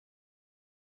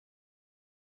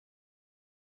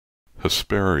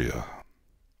Hesperia.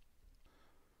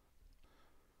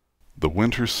 The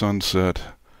winter sunset,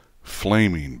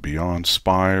 flaming beyond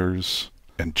spires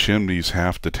and chimneys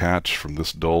half detached from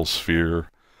this dull sphere,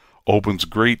 opens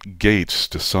great gates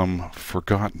to some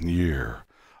forgotten year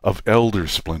of elder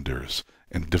splendors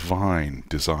and divine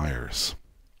desires.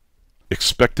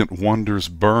 Expectant wonders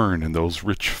burn in those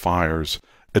rich fires,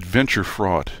 adventure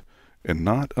fraught and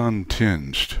not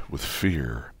untinged with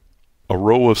fear. A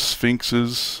row of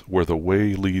sphinxes where the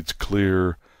way leads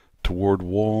clear toward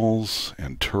walls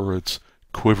and turrets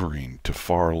quivering to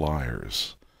far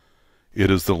lyres.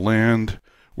 It is the land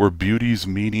where beauty's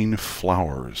meaning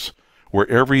flowers, where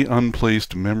every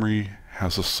unplaced memory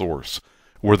has a source,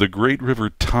 where the great river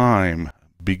Time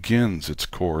begins its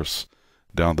course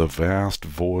down the vast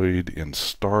void in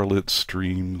starlit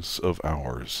streams of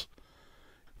hours.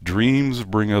 Dreams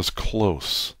bring us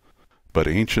close, but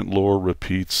ancient lore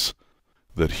repeats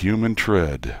that human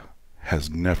tread has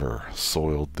never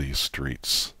soiled these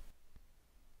streets.